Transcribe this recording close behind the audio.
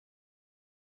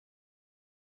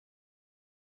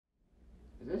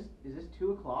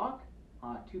2 o'clock,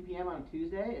 2 p.m. on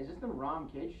Tuesday. Is this the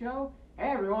ROMKids Show? Hey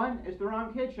everyone, it's the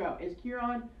ROMKids Show. It's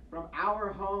Kieran from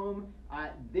our home.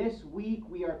 This week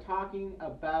we are talking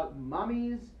about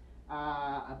mummies,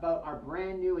 about our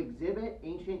brand new exhibit,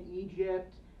 Ancient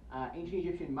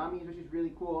Egyptian Mummies, which is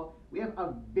really cool. We have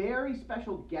a very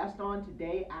special guest on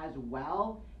today as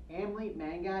well. Amleet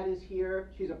Mangat is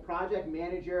here. She's a project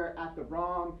manager at the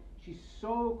ROM. She's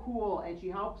so cool, and she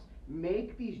helps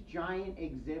make these giant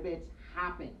exhibits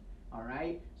happen. All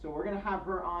right, so we're gonna have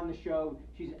her on the show.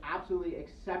 She's an absolutely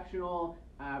exceptional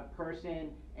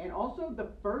person, and also the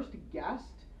first guest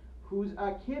whose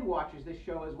kid watches this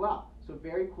show as well. So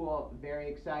very cool, very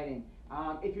exciting.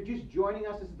 If you're just joining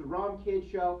us, this is the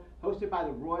ROMKids Show, hosted by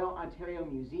the Royal Ontario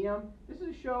Museum. This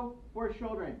is a show for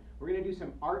children. We're going to do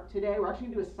some art today. We're actually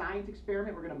going to do a science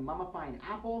experiment. We're going to mummify an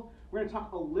apple. We're going to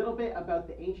talk a little bit about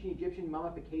the ancient Egyptian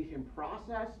mummification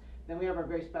process. Then we have our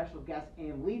very special guest,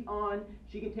 Amleet, on.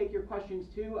 She can take your questions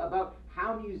too about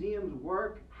how museums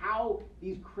work, how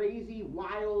these crazy,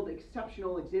 wild,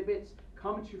 exceptional exhibits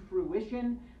come to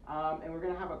fruition. And we're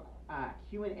going to have a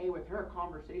Q&A with her, a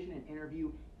conversation and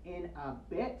interview in a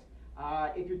bit.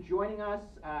 If you're joining us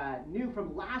new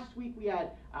from last week, we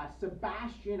had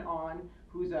Sebastian on,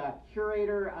 who's a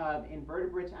curator of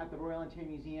invertebrates at the Royal Ontario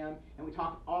Museum, and we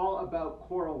talked all about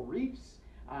coral reefs.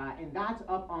 And that's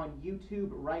up on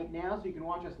YouTube right now, so you can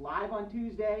watch us live on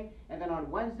Tuesday, and then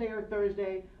on Wednesday or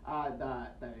Thursday,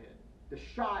 the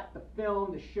shot, the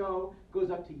film, the show goes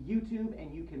up to YouTube,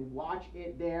 and you can watch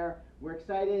it there. We're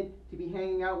excited to be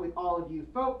hanging out with all of you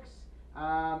folks.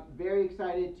 Very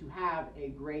excited to have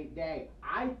a great day.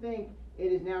 I think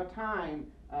it is now time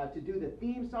to do the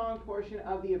theme song portion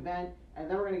of the event, and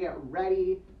then we're going to get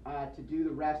ready to do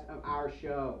the rest of our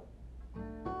show.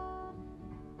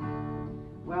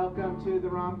 Welcome to the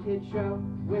ROMKids Show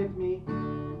with me.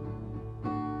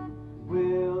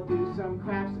 We'll do some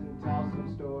crafts and tell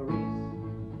some stories.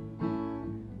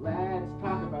 Let's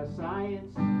talk about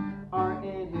science, art,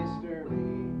 and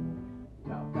history.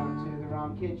 Welcome to the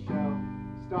ROMKids Show,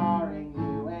 starring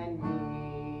you and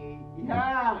me.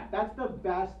 Yeah, that's the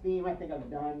best theme I think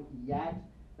I've done yet.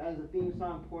 That is the theme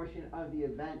song portion of the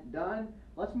event done.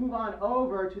 Let's move on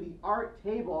over to the art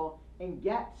table and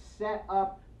get set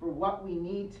up for what we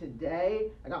need today.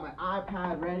 I got my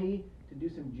iPad ready to do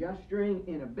some gesturing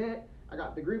in a bit. I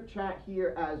got the group chat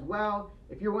here as well.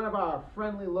 If you're one of our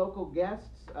friendly local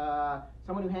guests,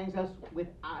 someone who hangs us with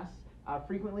us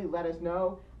frequently, let us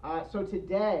know. So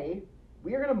today,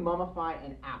 we are going to mummify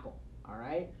an apple, all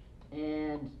right?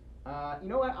 And you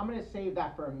know what? I'm going to save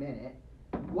that for a minute.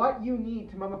 What you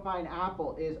need to mummify an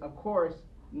apple is, of course,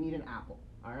 you need an apple,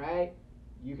 all right?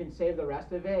 You can save the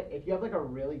rest of it. If you have like a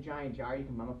really giant jar, you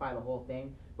can mummify the whole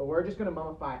thing. But we're just going to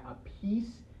mummify a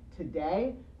piece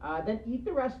today, then eat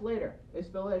the rest later. It's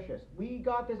delicious. We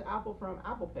got this apple from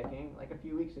apple picking like a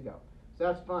few weeks ago, so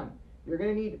that's fun. You're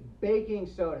going to need baking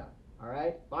soda, all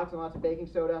right? Lots and lots of baking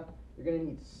soda. You're going to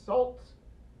need salt,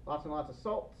 lots and lots of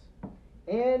salt.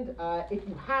 And if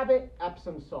you have it,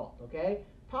 Epsom salt, okay?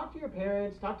 Talk to your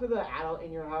parents, talk to the adult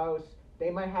in your house. They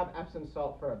might have Epsom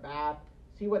salt for a bath.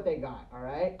 See what they got, all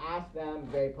right? Ask them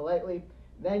very politely.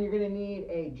 Then you're going to need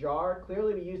a jar.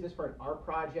 Clearly, we used this for an art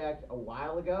project a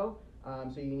while ago.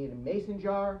 So you need a mason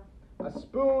jar, a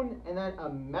spoon, and then a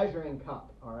measuring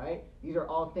cup, all right? These are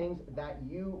all things that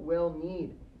you will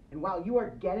need. And while you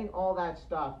are getting all that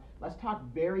stuff, let's talk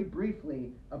very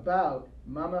briefly about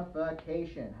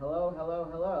mummification. Hello, hello,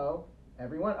 hello,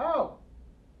 everyone. Oh,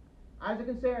 Isaac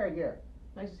and Sarah here.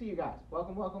 Nice to see you guys.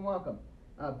 Welcome, welcome, welcome.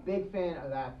 A big fan of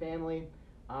that family.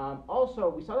 Also,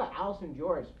 we saw that Alice and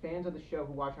George, fans of the show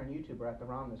who watch on YouTube, were at the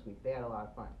ROM this week. They had a lot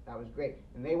of fun. That was great.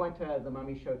 And they went to the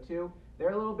Mummy show too.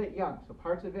 They're a little bit young, so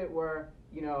parts of it were,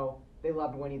 you know, they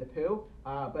loved Winnie the Pooh,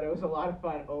 but it was a lot of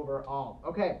fun overall.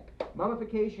 Okay,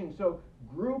 mummification. So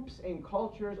groups and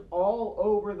cultures all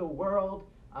over the world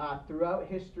throughout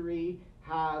history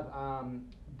have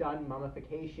done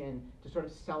mummification to sort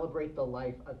of celebrate the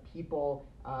life of people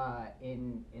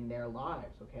in their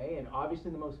lives, okay? And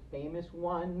obviously the most famous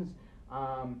ones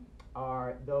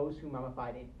are those who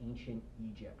mummified in ancient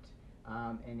Egypt.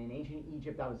 And in ancient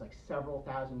Egypt, that was like several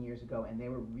thousand years ago, and they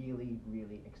were really,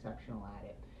 really exceptional at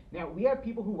it. Now, we have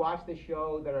people who watch this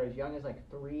show that are as young as like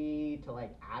 3 to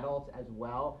like adults as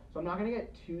well, so I'm not going to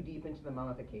get too deep into the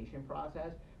mummification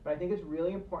process, but I think it's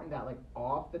really important that like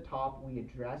off the top we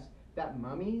address that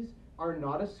mummies are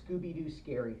not a Scooby-Doo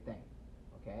scary thing,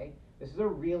 okay? This is a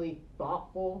really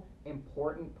thoughtful,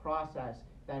 important process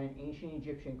that in ancient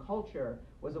Egyptian culture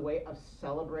was a way of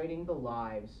celebrating the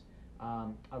lives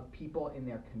of people in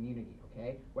their community,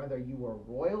 okay? Whether you were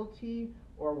royalty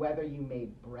or whether you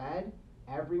made bread,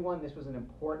 everyone, this was an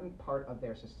important part of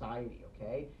their society,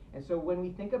 okay? And so when we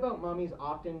think about mummies,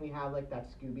 often we have like that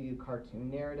Scooby-Doo cartoon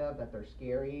narrative that they're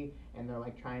scary and they're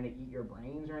like trying to eat your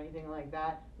brains or anything like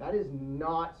that. That is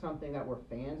not something that we're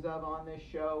fans of on this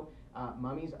show.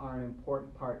 Mummies are an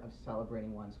important part of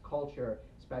celebrating one's culture,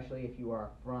 especially if you are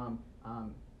from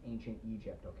ancient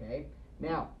Egypt, okay?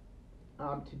 Now,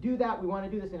 to do that, we want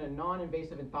to do this in a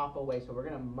non-invasive and thoughtful way, so we're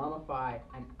going to mummify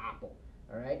an apple.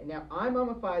 All right. Now, I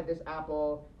mummified this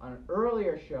apple on an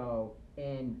earlier show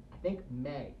in, I think,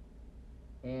 May.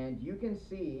 And you can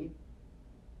see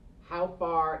how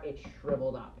far it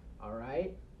shriveled up. All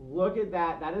right. Look at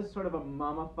that. That is sort of a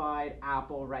mummified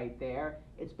apple right there.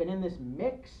 It's been in this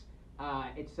mix.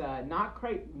 It's not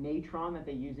quite natron that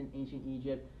they use in ancient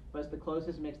Egypt, but it's the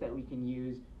closest mix that we can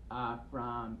use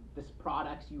from the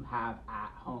products you have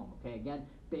at home. Okay. Again,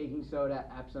 baking soda,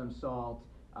 Epsom salt,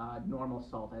 normal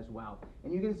salt as well.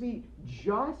 And you can see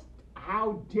just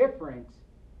how different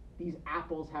these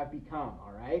apples have become,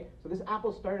 all right? So this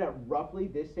apple started at roughly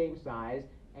this same size,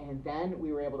 and then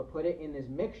we were able to put it in this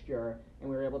mixture, and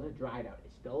we were able to dry it out.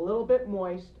 It's still a little bit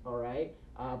moist, all right,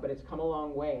 but it's come a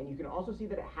long way. And you can also see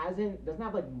that it doesn't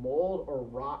have like mold or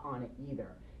rot on it either.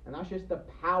 And that's just the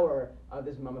power of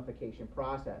this mummification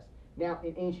process. Now,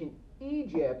 in ancient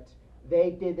Egypt,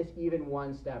 they did this even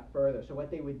one step further. So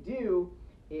what they would do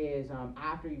is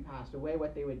after you passed away,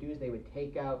 what they would do is they would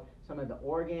take out some of the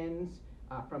organs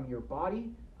from your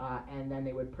body, and then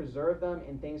they would preserve them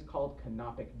in things called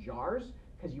canopic jars,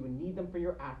 because you would need them for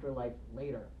your afterlife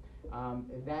later.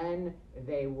 Then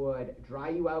they would dry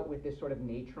you out with this sort of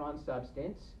natron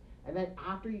substance, and then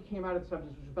after you came out of the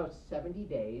substance, which was about 70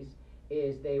 days,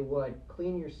 is they would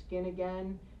clean your skin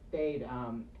again. They'd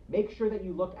make sure that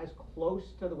you look as close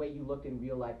to the way you looked in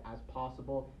real life as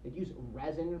possible. They'd use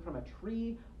resin from a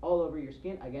tree all over your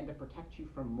skin, again, to protect you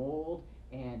from mold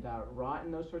and rot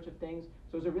and those sorts of things.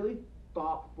 So it's a really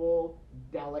thoughtful,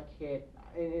 delicate,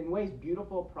 in ways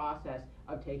beautiful process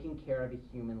of taking care of a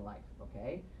human life,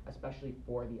 okay? Especially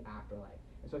for the afterlife.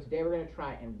 And so today we're going to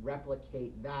try and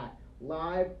replicate that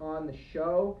live on the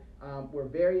show. We're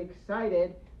very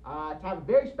excited to have a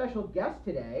very special guest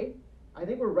today. I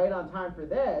think we're right on time for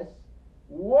this.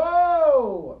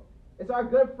 Whoa! It's our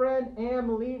good friend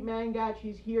Amleet Mangat.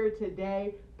 She's here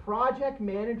today, project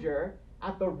manager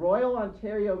at the Royal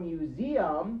Ontario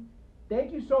Museum.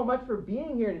 Thank you so much for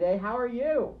being here today. How are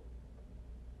you?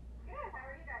 Good. How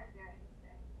are you guys doing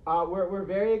today? We're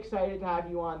very excited to have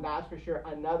you on, that's for sure.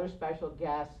 Another special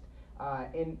guest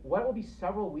in what will be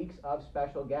several weeks of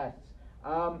special guests.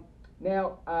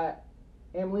 Now,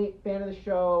 Amleet, fan of the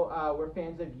show, we're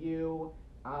fans of you,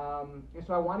 and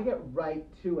so I want to get right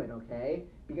to it, okay?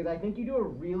 Because I think you do a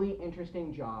really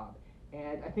interesting job,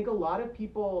 and I think a lot of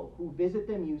people who visit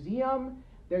the museum,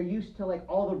 they're used to like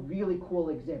all the really cool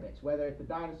exhibits, whether it's the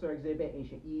dinosaur exhibit,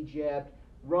 ancient Egypt,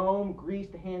 Rome, Greece,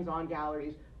 the hands-on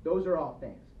galleries, those are all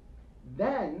things.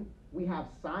 Then we have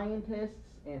scientists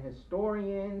and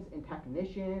historians and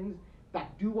technicians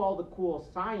that do all the cool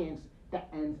science that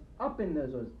ends up in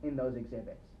those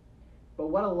exhibits. But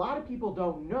what a lot of people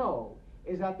don't know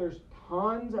is that there's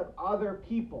tons of other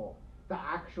people that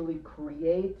actually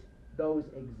create those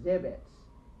exhibits.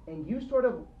 And you sort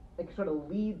of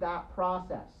lead that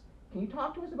process. Can you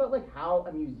talk to us about like how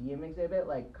a museum exhibit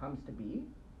like comes to be?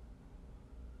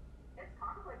 It's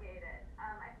complicated.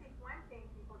 I think one thing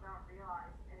people don't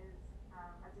realize is,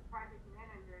 as a project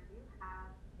manager, you have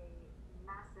a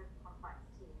massive, complex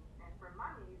team. And for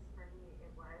mummies, for me,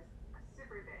 it was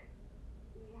super big.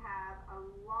 We have a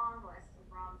long list of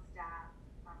ROM staff,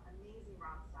 amazing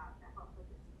ROM staff that help put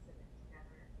this exhibit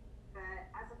together. But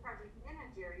as a project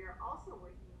manager, you're also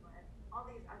working with all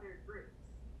these other groups.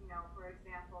 You know, for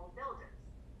example, builders.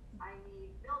 I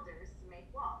need builders to make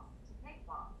walls, to paint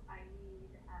walls. I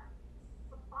need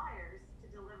suppliers to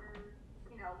deliver,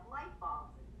 you know, light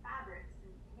bulbs and fabrics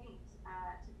and paint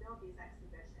to build these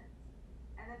exhibitions.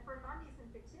 And then for mummies in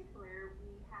particular,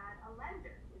 we had a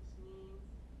lender, which means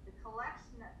the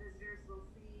collection that visitors will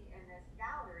see in this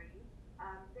gallery,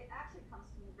 it actually comes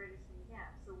from the British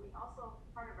Museum. So we also,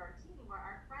 part of our team, are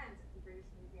our friends at the British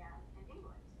Museum in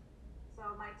England.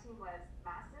 So my team was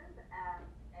massive, and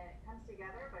it comes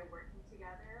together by working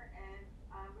together and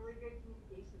really good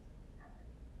communications with each other.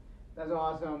 That's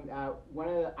awesome.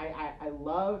 I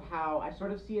love how I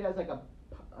sort of see it as like a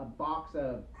box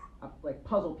of like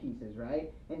puzzle pieces,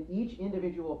 right? And each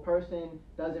individual person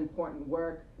does important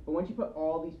work, but once you put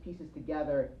all these pieces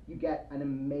together, you get an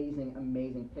amazing,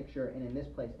 amazing picture, and in this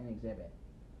place, an exhibit.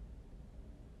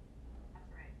 That's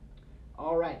right.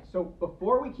 All right, so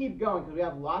before we keep going, because we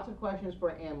have lots of questions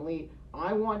for Amleet,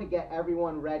 I want to get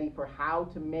everyone ready for how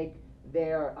to make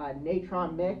their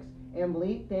natron mix.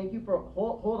 Amleet, thank you for,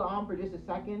 hold on for just a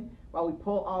second while we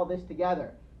pull all this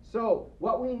together. So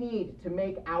what we need to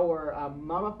make our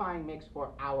mummifying mix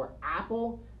for our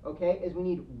apple, okay, is we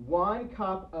need 1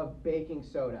 cup of baking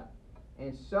soda.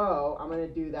 And so I'm going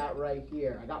to do that right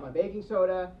here. I got my baking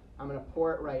soda. I'm going to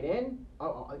pour it right in.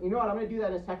 Oh, you know what? I'm going to do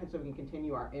that in a second so we can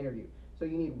continue our interview. So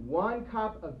you need 1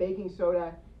 cup of baking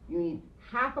soda. You need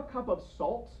half a cup of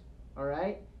salt, all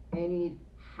right? And you need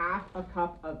half a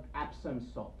cup of Epsom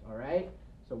salt, all right?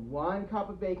 So 1 cup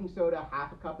of baking soda,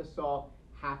 half a cup of salt,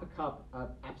 half a cup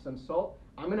of Epsom salt.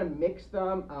 I'm going to mix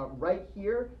them right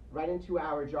here, right into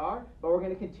our jar, but we're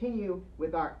going to continue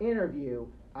with our interview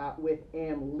with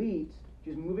Amleet,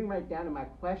 just moving right down to my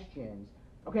questions.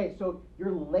 Okay, so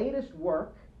your latest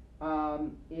work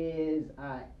is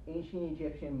Ancient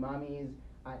Egyptian Mummies,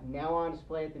 now on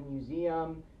display at the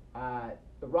museum.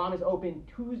 The ROM is open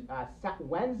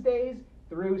Wednesdays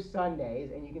through Sundays,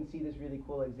 and you can see this really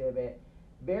cool exhibit.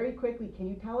 Very quickly, can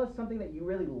you tell us something that you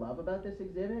really love about this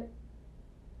exhibit?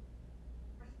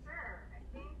 For sure. I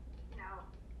think,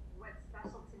 what's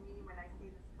special to me when I see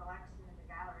this collection in the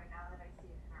gallery, now that I see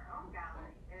it in our own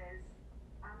gallery, is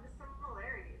the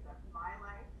similarities of my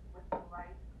life with the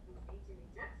life of these ancient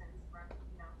Egyptians from,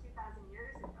 2,000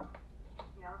 years ago.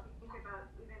 If you think about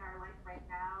even our life right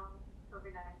now,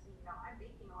 COVID-19, I'm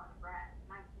baking a lot of bread,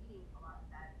 and I'm eating a lot of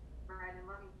that bread and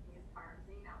loving these carbs.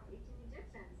 And, ancient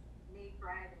Egyptians made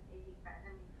bread and ate bread.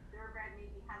 I mean, their bread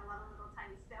maybe had a lot of little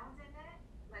tiny stones in it,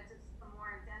 led to some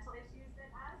more dental issues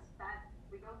than us, but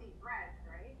we both eat bread,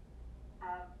 right?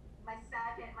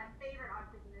 My favorite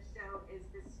object in this show is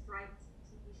this striped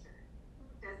t-shirt. Who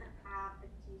doesn't have a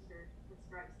t-shirt with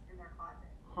stripes in their closet?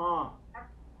 Huh.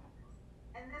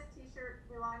 And this t-shirt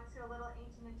belonged to a little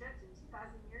ancient Egyptian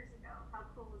 2,000 years ago. How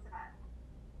cool was that?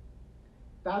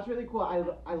 That's really cool.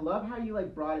 I love how you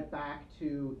brought it back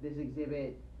to this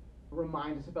exhibit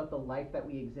reminds us about the life that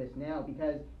we exist now,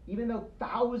 because even though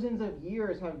thousands of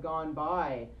years have gone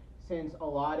by since a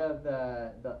lot of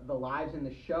the lives in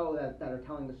the show that are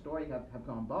telling the story have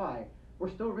gone by, we're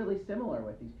still really similar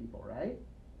with these people, right?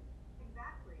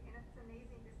 Exactly, and it's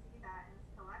amazing to see that in this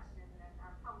collection and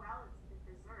how well it's been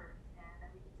preserved, and that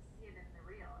we get to see it in the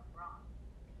real and raw.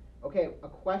 Okay, a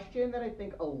question that I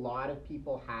think a lot of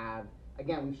people have,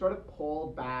 again, we've sort of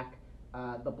pulled back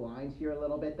the blinds here a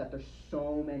little bit, that there's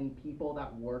so many people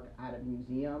that work at a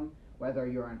museum, whether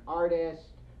you're an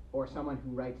artist or someone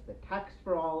who writes the text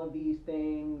for all of these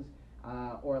things,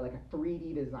 or like a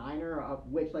 3D designer, of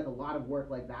which a lot of work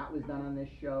like that was done on this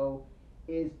show,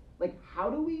 is how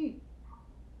do we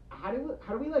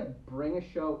bring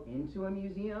a show into a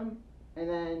museum, and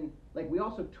then we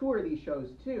also tour these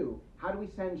shows too. How do we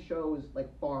send shows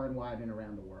far and wide and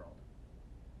around the world?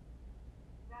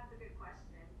 That's a good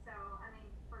question. So,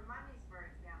 for Mummies, for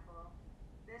example,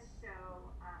 this show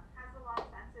has a lot of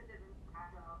sensitive and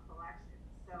fragile collections.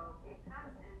 So it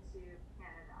comes into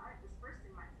Canada. It was first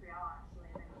in Montreal,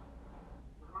 actually, and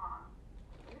then wrong.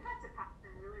 You had to pack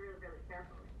them really, really, really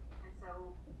carefully. And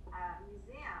so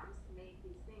museums make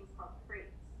these things called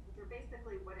crates, which are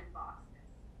basically wooden boxes.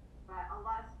 But a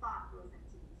lot of thought goes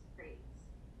into these crates.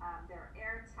 They're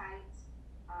airtight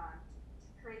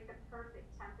to create the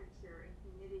perfect temperature and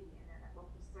humidity in there that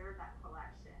will preserve that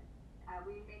collection.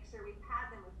 We make sure we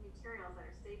pad them with materials that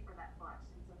are safe for that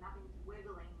collection, so nothing's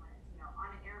wiggling when it's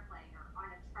on an airplane or on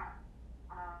a truck.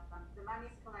 The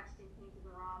Mummies collection came to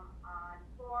the ROM on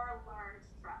 4 large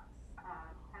trucks,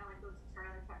 kind of like those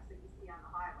trailer trucks that you see on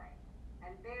the highway,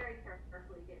 and very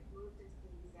carefully get moved into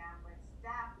the museum with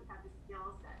staff who have the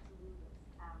skill set to move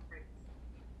those crates.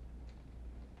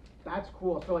 That's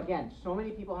cool. So again, so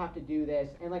many people have to do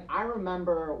this, and I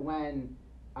remember when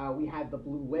we had the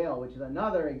blue whale, which is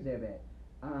another exhibit,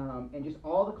 and just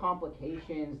all the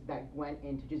complications that went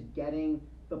into just getting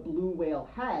the blue whale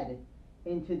head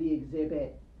into the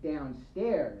exhibit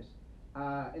downstairs.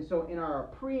 And so in our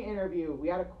pre-interview, we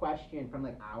had a question from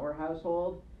our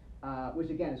household,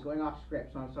 which again is going off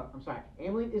script. So I'm sorry.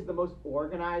 Amleet is the most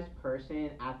organized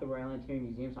person at the Royal Ontario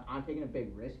Museum, so I'm taking a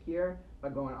big risk here by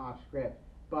going off script.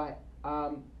 But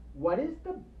what is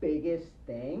the biggest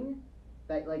thing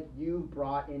that you've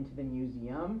brought into the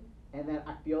museum? And then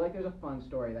I feel like there's a fun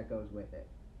story that goes with it.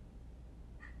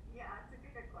 Yeah, it's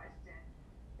a good question.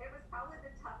 It was probably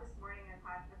the toughest morning I've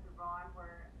had at the ROM,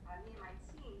 where me and my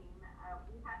team,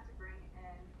 we had to bring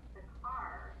in a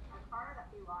car that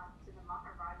belonged to the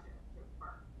Maharaja of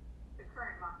Jaipur, the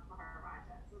current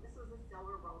Maharaja. So this was a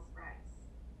silver Rolls Royce,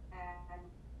 and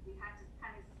we had to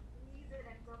kind of squeeze it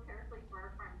in so carefully to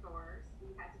our front doors.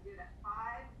 We had to do it at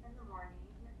 5 in the morning,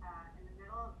 in the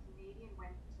middle of Canadian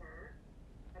winter,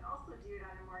 but also do it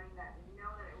on a morning that we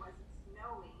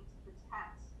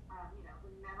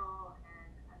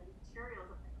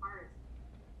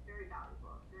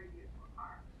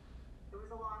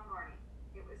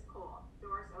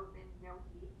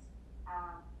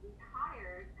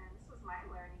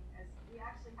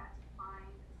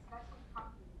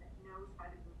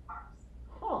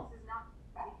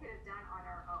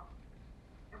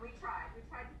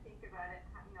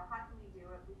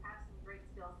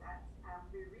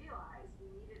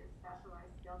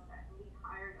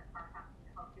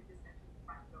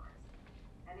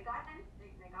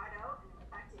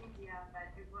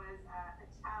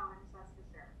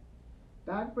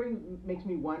Makes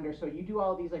me wonder. So you do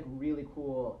all these like really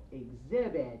cool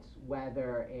exhibits,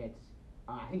 whether it's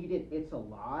I think you did It's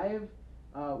Alive,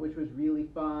 which was really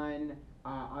fun.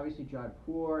 Obviously,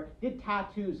 Jodhpur did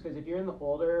tattoos because if you're in the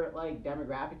older like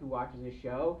demographic who watches this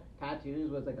show, tattoos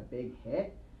was like a big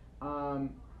hit. Um,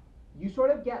 you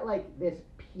sort of get like this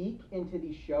peek into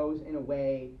these shows in a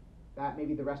way that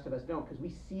maybe the rest of us don't because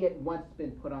we see it once it's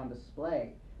been put on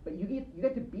display. But you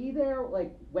get to be there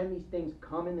like when these things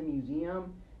come in the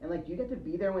museum, and like you get to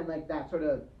be there when like that sort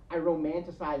of I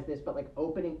romanticize this, but like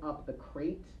opening up the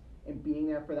crate and being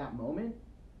there for that moment.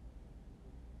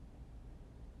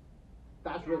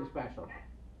 That's Yeah. really special.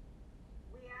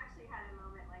 We actually had a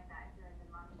moment like that during the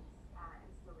Mummies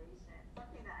installation.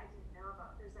 Something that I didn't know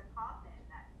about. There's a coffin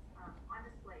that's on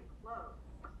display closed,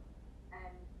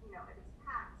 and if it's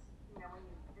packed, when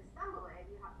you assemble it,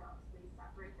 you have to obviously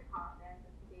separate the coffin,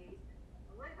 the case, and put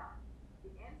the lid on. The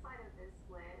inside of this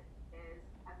lid is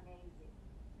amazing.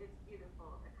 It's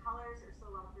beautiful. The colors are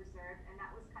so well preserved, and that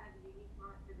was kind of a unique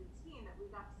moment for the team that we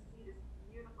got to see this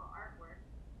beautiful artwork,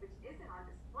 which isn't on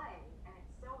display, and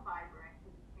it's so vibrant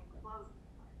because it's enclosed.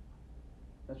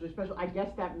 That's really special. I guess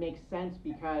that makes sense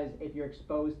because if you're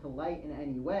exposed to light in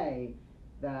any way,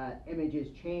 the images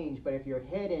change. But if you're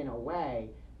hidden away,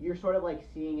 you're sort of like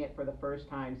seeing it for the first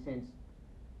time since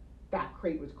that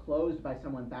crate was closed by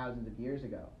someone thousands of years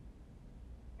ago.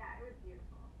 Yeah, it was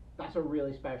beautiful. That's a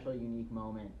really special, unique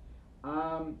moment.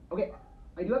 Okay,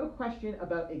 I do have a question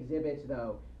about exhibits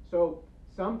though. So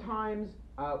sometimes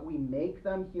we make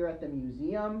them here at the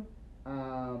museum.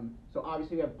 So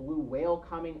obviously we have Blue Whale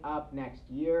coming up next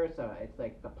year. So it's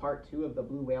like the part 2 of the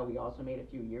Blue Whale we also made a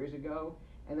few years ago.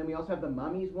 And then we also have the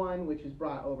Mummies one, which is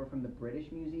brought over from the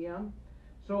British Museum.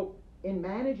 So in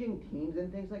managing teams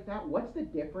and things like that, what's the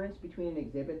difference between an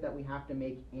exhibit that we have to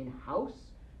make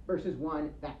in-house versus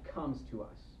one that comes to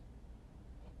us?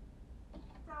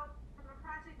 So, from a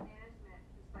project management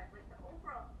perspective, like the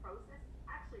overall process is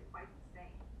actually quite the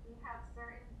same. We have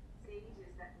certain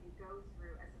stages that we go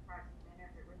through as a project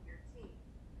manager with your team.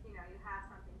 You have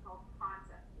something called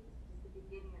concept phase, which is the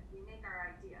beginning of we make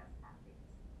our ideas that phase.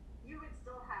 You would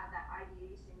still have that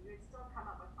ideation. You would still come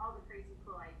up with all the crazy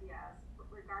cool ideas,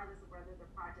 regardless of whether the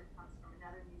project comes from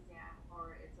another museum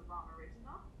or it's a ROM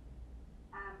original.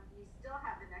 You still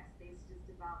have the next phase, which is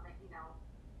development.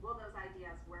 Will those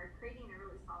ideas work? Creating a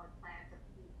really solid plan that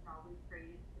we've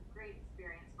created a great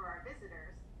experience for our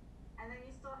visitors. And then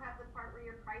you still have the part where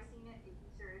you're pricing it, making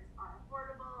sure it's on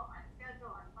affordable, on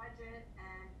schedule, on budget,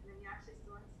 and then you actually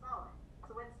still install it.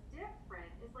 So what's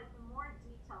different is like the more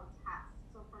detailed tasks.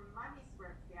 So for mummies, for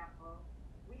example,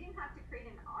 we didn't have to create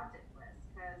an object list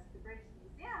because the British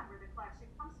Museum, where the collection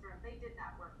comes from, they did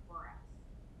that work for us.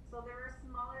 So there are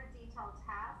smaller detailed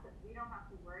tasks that we don't have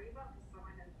to worry about because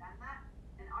someone has done that.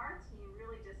 And our team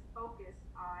really just focused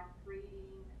on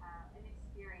creating an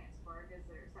experience for our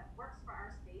visitors that works for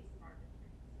our space and our visitors.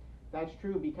 That's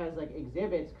true because like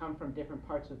exhibits come from different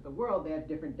parts of the world. They have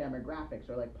different demographics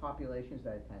or like populations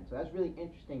that attend. So that's really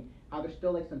interesting how there's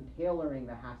still like some tailoring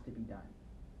that has to be done.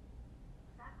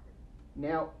 Exactly.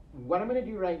 Now, what I'm going to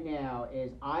do right now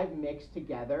is I've mixed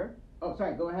together. Oh,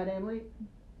 sorry. Go ahead, Emily.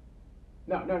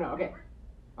 No. Okay.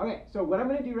 Okay, so what I'm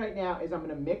going to do right now is I'm going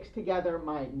to mix together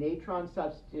my natron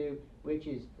substitute, which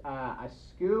is a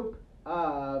scoop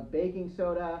of baking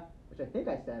soda, which I think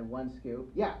I said 1 scoop.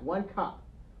 Yeah, 1 cup.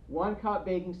 1 cup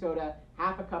baking soda,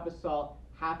 half a cup of salt,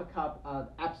 half a cup of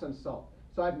Epsom salt.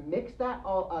 So I've mixed that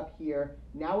all up here.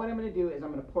 Now what I'm going to do is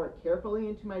I'm going to pour it carefully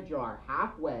into my jar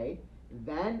halfway.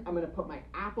 Then I'm going to put my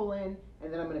apple in,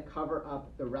 and then I'm going to cover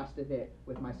up the rest of it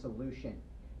with my solution.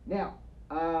 Now,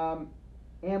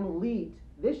 Amleet,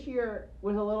 this year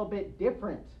was a little bit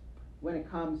different when it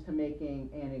comes to making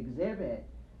an exhibit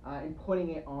and putting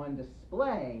it on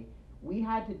display. We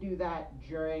had to do that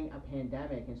during a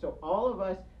pandemic, and so all of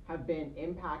us have been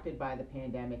impacted by the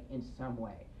pandemic in some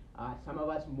way. Some of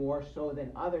us more so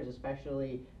than others,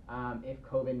 especially if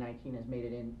COVID-19 has made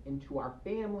it into our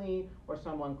family or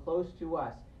someone close to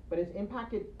us. But it's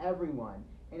impacted everyone,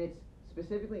 and it's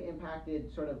specifically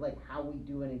impacted sort of like how we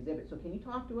do an exhibit. So can you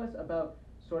talk to us about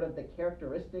sort of the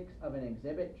characteristics of an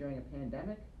exhibit during a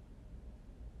pandemic?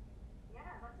 Yeah,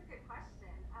 that's a good question.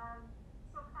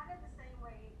 So kind of the same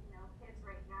way, kids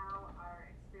right now are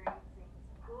experiencing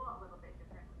school a little bit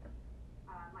differently.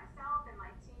 Myself and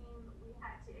my team, we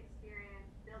had to experience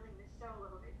building the show a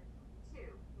little bit differently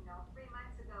too. 3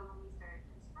 months ago when we started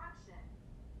construction,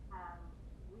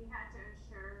 we had to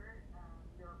ensure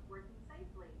you're working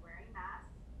safely, wearing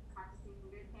masks, practicing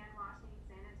good hand washing,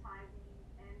 sanitizing,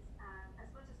 and as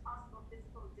much as possible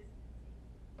physical distancing,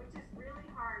 which is really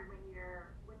hard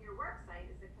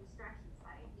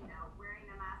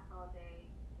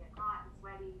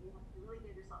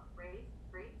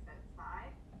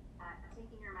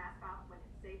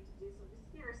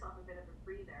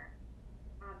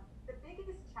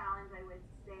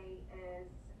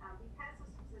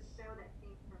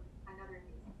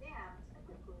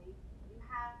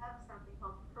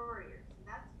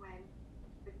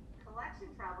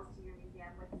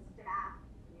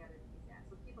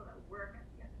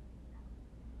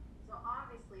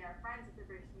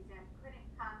British Museum couldn't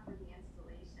come for the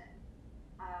installation.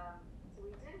 So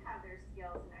we did have their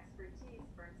skills and expertise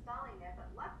for installing it, but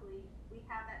luckily we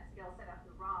had that skill set up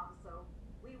the ROM. So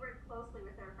we worked closely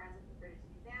with our friends at the British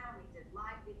Museum. We did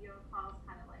live video calls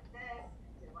kind of like this,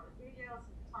 and did a lot of videos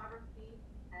and photography,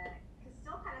 and it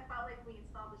still kind of felt like we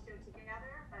installed the show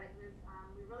together, but it was,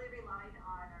 we really relied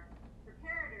on our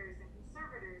preparators and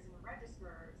conservators and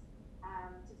registrars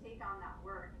to take on that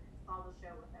work and install the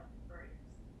show without couriers.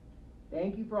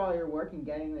 Thank you for all your work in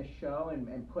getting this show and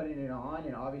putting it on,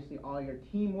 and obviously all your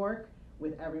teamwork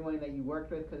with everyone that you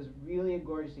worked with, because really a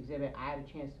gorgeous exhibit. I had a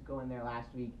chance to go in there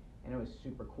last week, and it was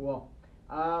super cool.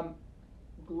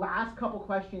 Last couple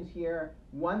questions here.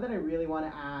 One that I really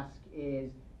want to ask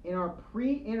is, in our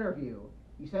pre-interview,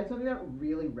 you said something that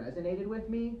really resonated with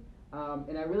me,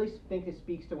 and I really think it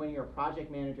speaks to when you're a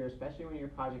project manager, especially when you're a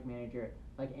project manager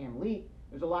like Amleet.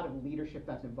 There's a lot of leadership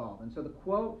that's involved. And so the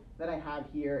quote that I have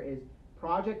here is,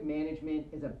 project management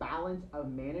is a balance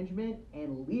of management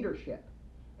and leadership.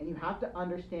 And you have to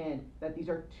understand that these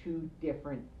are two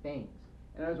different things.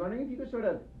 And I was wondering if you could sort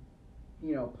of,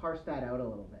 parse that out a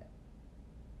little bit.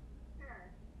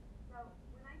 Sure. So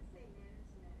when I say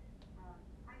management,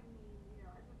 I mean,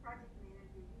 as a project manager,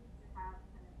 you need to have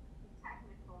kind of the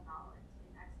technical knowledge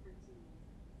and expertise,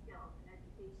 skills, and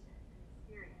education and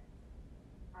experience.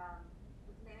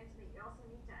 With management, you also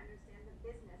need to understand the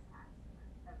business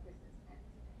aspect of business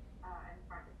management and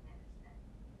project management.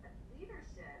 But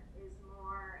leadership is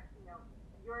more,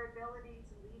 your ability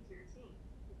to lead your team.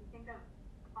 If you think of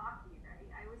hockey, right?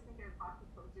 I always think of hockey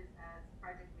coaches as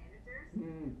project managers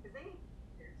because they need to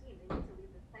lead their team. They need to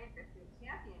lead the players to a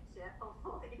championship,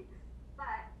 hopefully.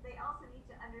 But they also need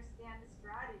to understand the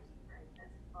strategy, right?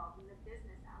 That's involved in the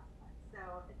business aspect.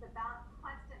 So it's a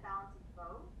constant balance of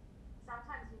both.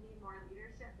 Sometimes you need more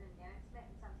leadership than management,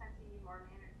 and sometimes you need more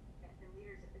management than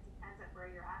leadership. It depends on where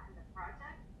you're at in the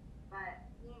project. But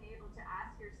being able to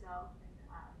ask yourself and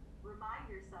remind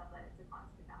yourself that it's a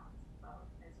constant balance of both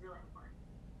is really important.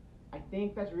 I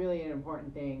think that's really an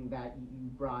important thing that you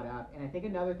brought up. And I think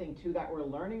another thing too that we're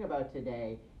learning about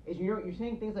today is, you're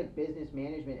saying things like business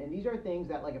management, and these are things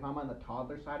that, like, if I'm on the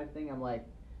toddler side of thing, I'm like,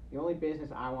 the only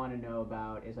business I want to know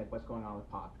about is like what's going on with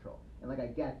Paw Patrol. And like, I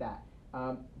get that.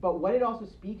 But what it also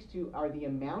speaks to are the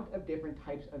amount of different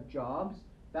types of jobs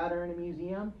that are in a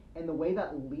museum, and the way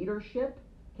that leadership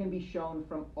can be shown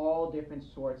from all different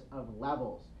sorts of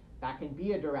levels. That can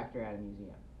be a director at a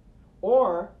museum.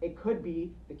 Or it could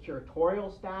be the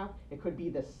curatorial staff, it could be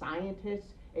the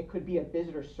scientists, it could be a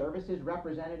visitor services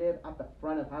representative at the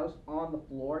front of house on the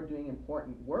floor doing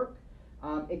important work.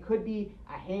 It could be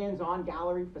a hands-on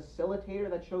gallery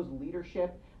facilitator that shows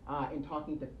leadership in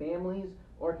talking to families,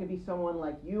 or it could be someone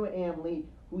like you, Amleet,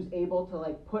 who's able to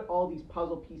like put all these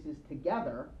puzzle pieces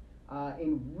together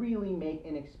and really make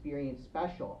an experience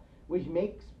special.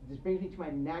 This brings me to my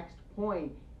next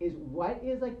point, is what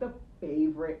is like the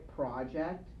favorite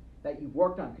project that you've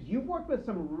worked on? Because you've worked with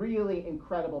some really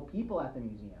incredible people at the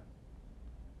museum.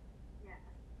 Yes.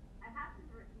 I have to,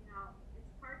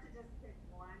 it's hard to just pick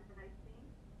one, but I think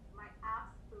my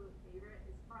absolute favorite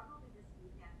is probably this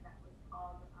weekend that was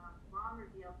called ROM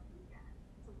Reveal Weekend.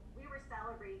 So we were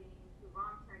celebrating the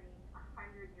ROM turning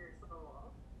 100 years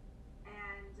old,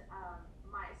 and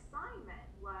my assignment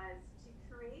was to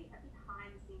create a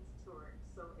behind-the-scenes tour.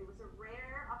 So it was a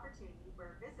rare opportunity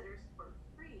where visitors for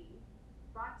free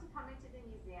got to come into the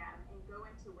museum and go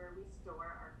into where we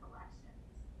store our collections.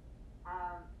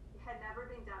 It had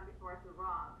never been done before at the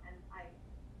ROM, and I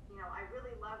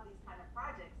really love these kind of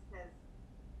projects because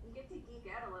you get to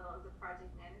geek out a little as a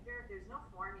project manager. There's no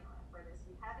formula for this.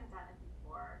 We haven't done it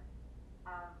before.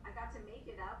 I got to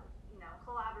make it up,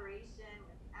 collaboration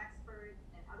with experts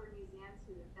and other museums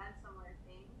who have done similar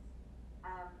things.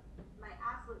 My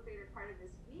absolute favorite part of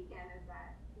this weekend is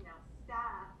that,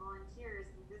 staff, volunteers,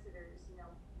 and visitors,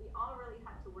 we all really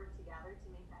had to work together to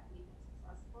make that weekend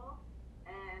successful.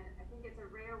 And I think it's a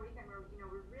rare weekend where,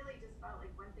 we really just felt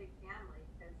like one big family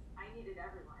because I needed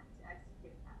everyone to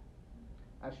execute that.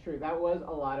 That's true. That was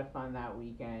a lot of fun that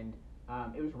weekend.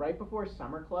 It was right before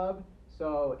Summer Club,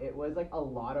 so it was like a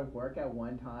lot of work at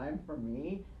one time for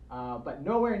me, but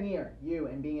nowhere near you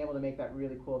and being able to make that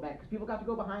really cool event, because people got to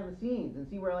go behind the scenes and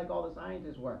see where like all the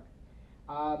scientists work.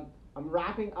 I'm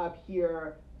wrapping up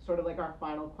here. Sort of like our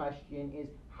final question is,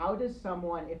 how does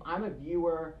someone, if I'm a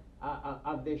viewer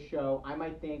of this show, I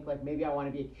might think like maybe I want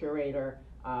to be a curator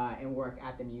and work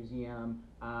at the museum,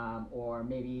 or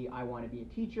maybe I want to be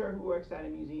a teacher who works at a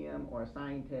museum, or a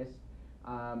scientist.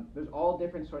 There's all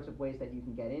different sorts of ways that you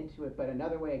can get into it, but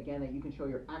another way again that you can show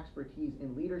your expertise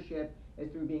in leadership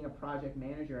is through being a project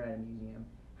manager at a museum.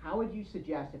 how would you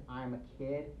suggest if I'm a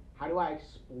kid, how do I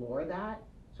explore that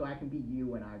so I can be you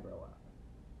when I grow up?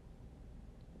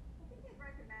 I think I'd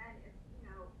recommend if,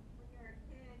 when you're a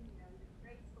kid, you're in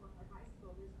grade school or high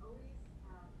school, there's always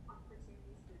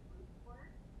opportunities for group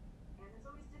work, and there's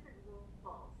always different roles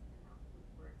in those group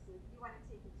work. So if you want to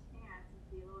take a chance and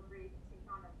be a little brave and take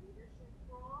on a leadership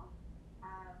role,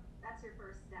 that's your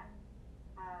first step.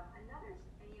 Another,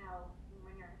 when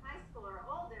you're in high school or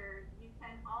older, you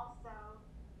can also,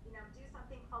 do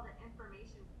something called an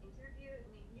information interview. I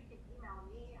mean, you can email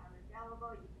me, I'm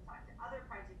available. You can talk to other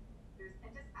project managers and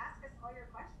just ask us all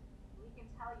your questions. We can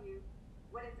tell you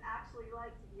what it's actually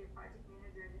like to be a project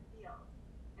manager in the field.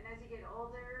 And as you get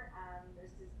older,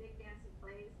 there's this big fancy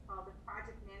place called the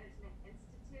Project Management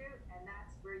Institute, and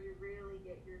that's where you really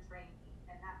get your training,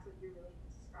 and that's what you really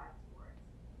need to strive towards.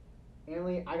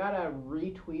 Amleet, I gotta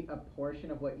retweet a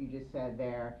portion of what you just said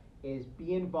there, is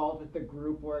be involved with the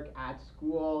group work at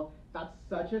school. That's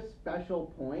such a special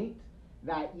point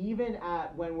that even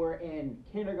when we're in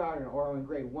kindergarten or in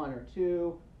grade 1 or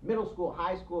 2, middle school,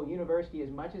 high school, university,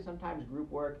 as much as sometimes group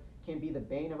work can be the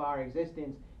bane of our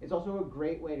existence, it's also a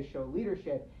great way to show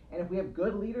leadership. And if we have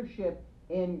good leadership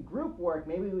in group work,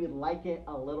 maybe we'd like it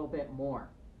a little bit more,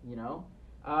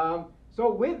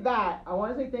 So with that, I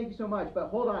want to say thank you so much, but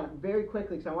hold on very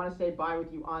quickly because I want to say bye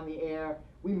with you on the air.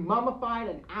 We mummified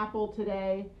an apple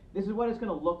today. This is what it's going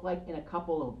to look like in a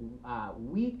couple of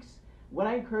weeks. What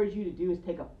I encourage you to do is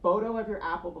take a photo of your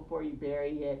apple before you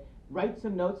bury it. Write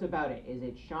some notes about it. Is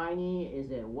it shiny?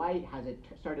 Is it white? Has it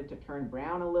started to turn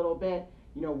brown a little bit?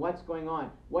 What's going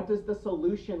on? What does the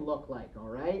solution look like, all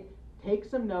right? Take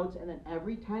some notes, and then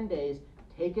every 10 days,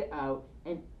 take it out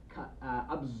and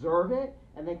observe it,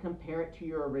 and then compare it to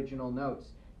your original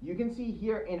notes. You can see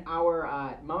here in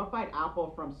our mummified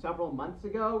apple from several months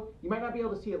ago, you might not be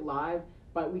able to see it live,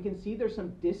 but we can see there's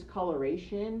some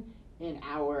discoloration in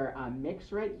our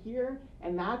mix right here,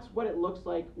 and that's what it looks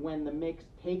like when the mix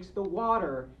takes the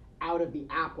water out of the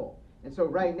apple. And so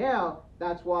right now,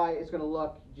 that's why it's going to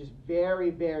look just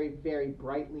very, very, very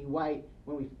brightly white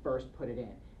when we first put it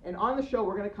in. And on the show,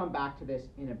 we're going to come back to this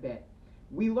in a bit.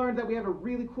 We learned that we have a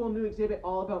really cool new exhibit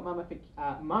all about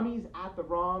mummies at the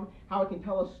ROM, how it can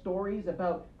tell us stories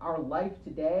about our life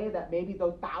today, that maybe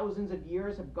though thousands of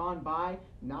years have gone by,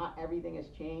 not everything has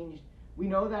changed. We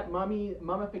know that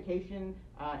mummification,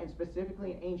 and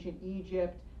specifically in ancient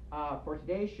Egypt, for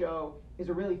today's show, is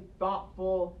a really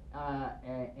thoughtful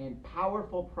and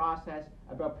powerful process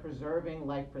about preserving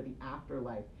life for the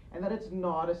afterlife, and that it's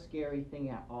not a scary thing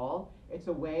at all. It's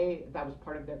a way that was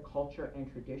part of their culture and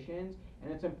traditions,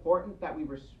 and it's important that we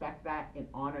respect that and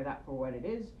honor that for what it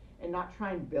is, and not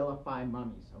try and vilify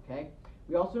mummies, okay?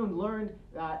 We also learned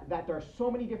that there are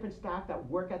so many different staff that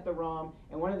work at the ROM,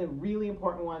 and one of the really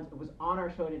important ones was on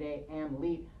our show today,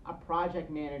 Amleet, a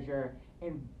project manager,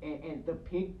 and the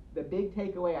big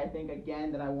takeaway, I think,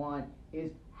 again, that I want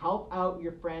is help out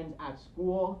your friends at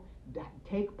school,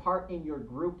 take part in your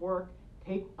group work,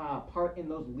 take part in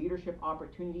those leadership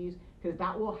opportunities, because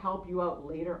that will help you out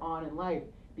later on in life,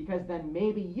 because then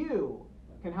maybe you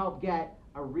can help get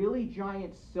a really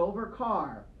giant silver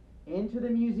car into the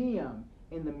museum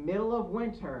in the middle of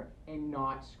winter and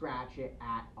not scratch it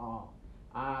at all.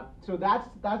 So that's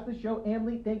the show.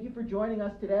 Amleet, thank you for joining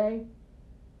us today.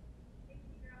 Thank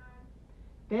you, John.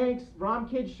 Thanks.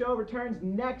 ROMKids Show returns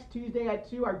next Tuesday at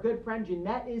 2. Our good friend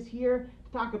Jeanette is here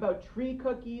to talk about tree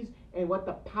cookies and what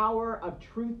the power of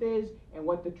truth is and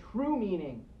what the true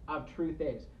meaning of truth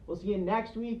is. We'll see you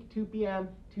next week, 2 p.m.,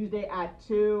 Tuesday at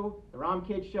 2. The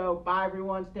ROMKids Show. Bye,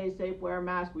 everyone. Stay safe. Wear a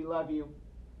mask. We love you.